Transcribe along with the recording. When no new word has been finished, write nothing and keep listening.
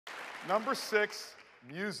Number 6,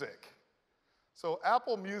 music. So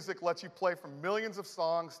Apple Music lets you play from millions of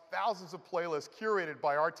songs, thousands of playlists curated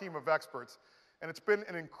by our team of experts, and it's been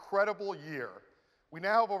an incredible year. We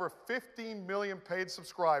now have over 15 million paid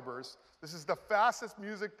subscribers. This is the fastest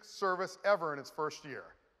music service ever in its first year.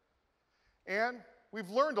 And we've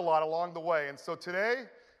learned a lot along the way, and so today,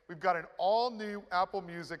 we've got an all-new Apple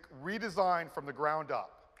Music redesigned from the ground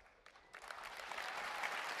up.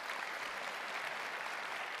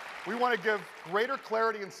 We want to give greater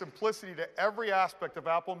clarity and simplicity to every aspect of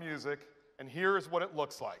Apple Music, and here is what it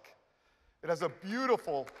looks like. It has a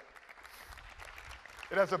beautiful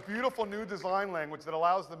new design language that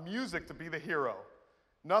allows the music to be the hero.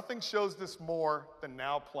 Nothing shows this more than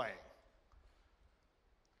now playing.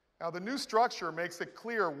 Now, the new structure makes it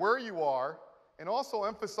clear where you are and also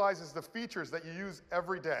emphasizes the features that you use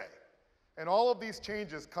every day. And all of these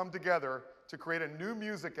changes come together to create a new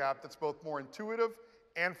music app that's both more intuitive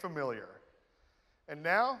and familiar. And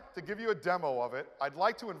now, to give you a demo of it, I'd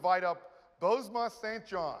like to invite up Bozma St.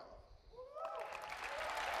 John.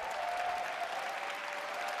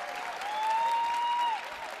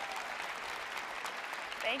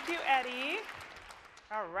 Thank you, Eddie.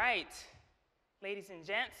 All right, ladies and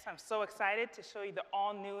gents, I'm so excited to show you the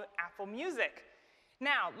all-new Apple Music.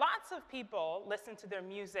 Now, lots of people listen to their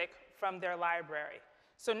music from their library.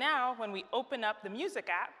 So now, when we open up the Music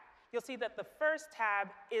app, you'll see that the first tab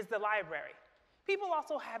is the library. People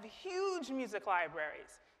also have huge music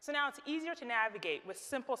libraries. So now it's easier to navigate with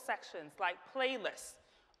simple sections like playlists,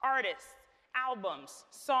 artists, albums,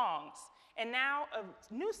 songs, and now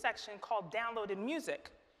a new section called Downloaded Music.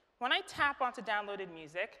 When I tap onto Downloaded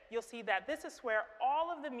Music, you'll see that this is where all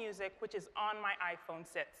of the music which is on my iPhone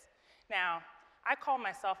sits. Now, I call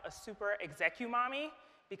myself a super execu-mommy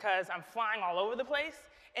because I'm flying all over the place,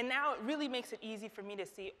 and now it really makes it easy for me to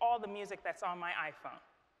see all the music that's on my iPhone.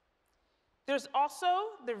 There's also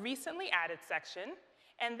the recently added section,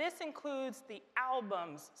 and this includes the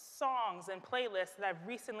albums, songs, and playlists that I've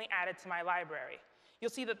recently added to my library.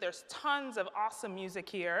 You'll see that there's tons of awesome music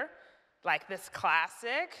here, like this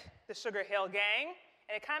classic, the Sugar Hill Gang,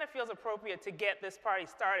 and it kind of feels appropriate to get this party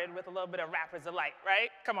started with a little bit of Rapper's Delight, right?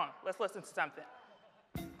 Come on, let's listen to something.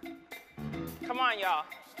 Come on, y'all.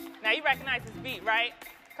 Now you recognize this beat, right?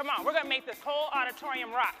 Come on, we're gonna make this whole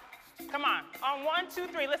auditorium rock. Come on, on 1, 2,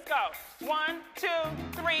 3, let's go. 1, 2,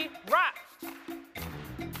 3, rock.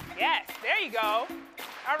 Yes, there you go.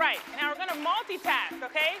 All right, now we're gonna multitask,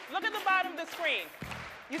 okay? Look at the bottom of the screen.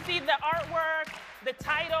 You see the artwork, the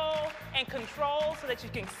title, and controls so that you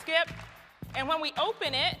can skip. And when we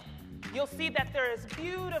open it, you'll see that there is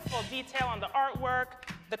beautiful detail on the artwork,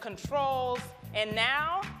 the controls, and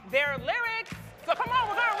now there are lyrics. So come on,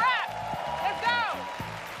 we're gonna rap. Let's go.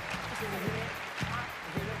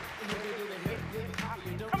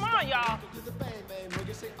 Come on, y'all.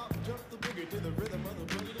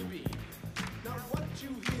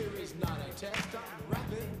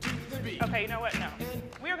 Okay, you know what? No.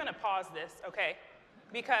 We're gonna pause this, okay?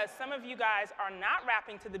 Because some of you guys are not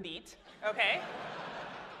rapping to the beat, okay?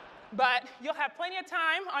 But you'll have plenty of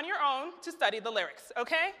time on your own to study the lyrics,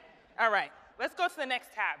 okay? All right, let's go to the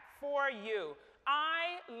next tab, For You.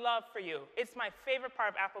 I love For You. It's my favorite part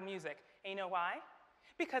of Apple Music. And you know why?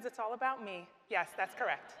 Because it's all about me. Yes, that's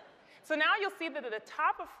correct. So now you'll see that at the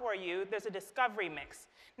top of For You, there's a discovery mix.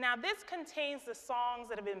 Now this contains the songs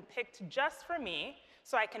that have been picked just for me,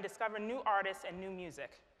 so I can discover new artists and new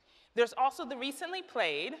music. There's also the recently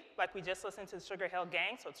played, like we just listened to the Sugar Hill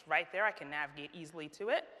Gang, so it's right there, I can navigate easily to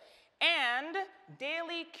it, and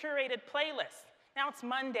daily curated playlists. Now it's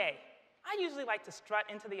Monday. I usually like to strut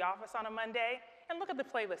into the office on a Monday, and look at the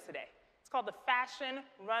playlist today. It's called the Fashion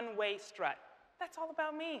Runway Strut. That's all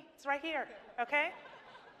about me. It's right here, okay?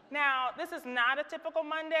 Now, this is not a typical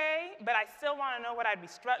Monday, but I still want to know what I'd be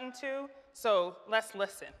strutting to, so let's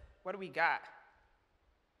listen. What do we got?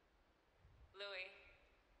 Louie,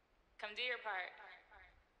 come do your part.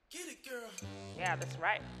 Get it, girl. Yeah, that's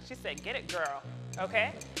right. She said, get it, girl,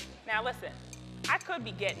 okay? Now listen, I could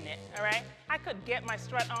be getting it, all right? I could get my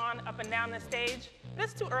strut on up and down the stage, but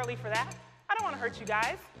it's too early for that. I don't want to hurt you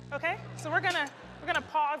guys, okay? So we're gonna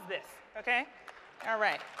pause this, okay? All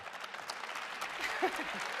right.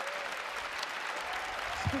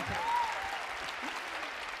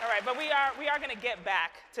 All right, but we are gonna get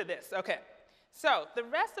back to this, okay? So the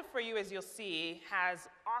rest of For You, as you'll see, has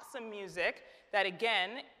awesome music that,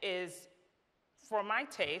 again, is for my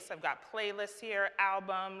taste. I've got playlists here,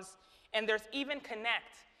 albums, and there's even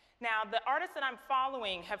Connect. Now, the artists that I'm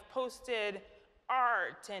following have posted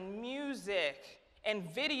art and music and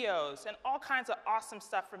videos and all kinds of awesome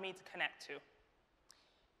stuff for me to connect to.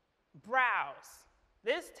 Browse,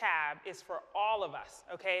 This tab is for all of us,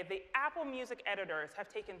 okay? The Apple Music editors have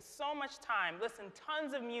taken so much time, listened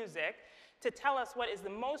tons of music, to tell us what is the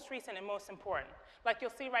most recent and most important. Like you'll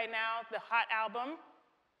see right now, the Hot album,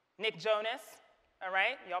 Nick Jonas, all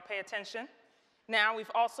right? Y'all pay attention. Now we've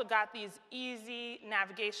also got these easy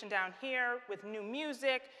navigation down here with new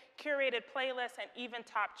music, curated playlists, and even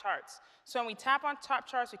top charts. So when we tap on top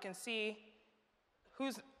charts, we can see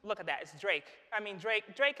look at that, it's Drake. I mean,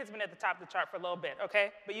 Drake has been at the top of the chart for a little bit,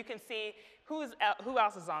 okay? But you can see who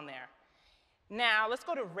else is on there. Now, let's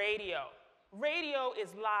go to radio. Radio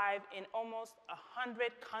is live in almost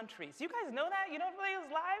 100 countries. You guys know that? You know radio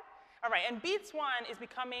is live? All right, and Beats One is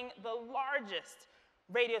becoming the largest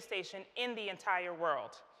radio station in the entire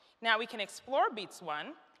world. Now, we can explore Beats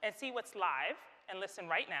One and see what's live and listen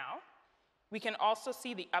right now. We can also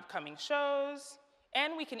see the upcoming shows,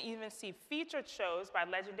 and we can even see featured shows by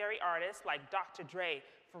legendary artists like Dr. Dre,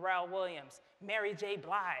 Pharrell Williams, Mary J.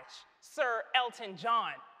 Blige, Sir Elton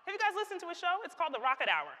John. Have you guys listened to a show? It's called The Rocket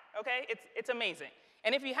Hour, okay? It's amazing.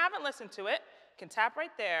 And if you haven't listened to it, you can tap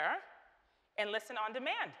right there and listen on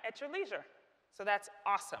demand at your leisure. So that's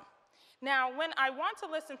awesome. Now, when I want to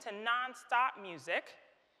listen to non-stop music,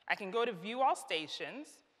 I can go to View All Stations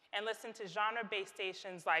and listen to genre-based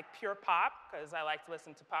stations like Pure Pop, because I like to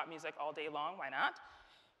listen to pop music all day long, why not?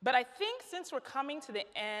 But I think since we're coming to the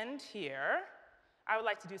end here, I would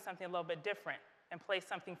like to do something a little bit different and play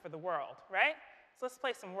something for the world, right? So let's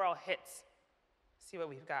play some world hits. See what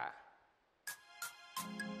we've got.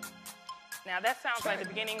 Now that sounds like the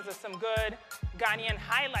beginnings of some good Ghanaian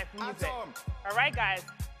high life music. All right, guys,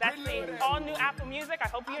 that's the all-new Apple Music. I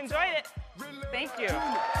hope you enjoyed it. Thank you.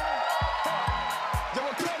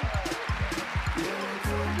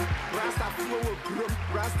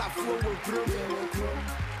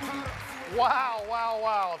 Wow, wow,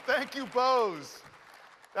 wow. Thank you, Bose.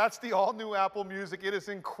 That's the all-new Apple Music. It is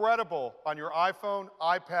incredible on your iPhone,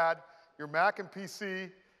 iPad, your Mac and PC,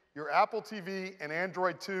 your Apple TV, and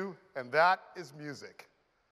Android too, and that is music.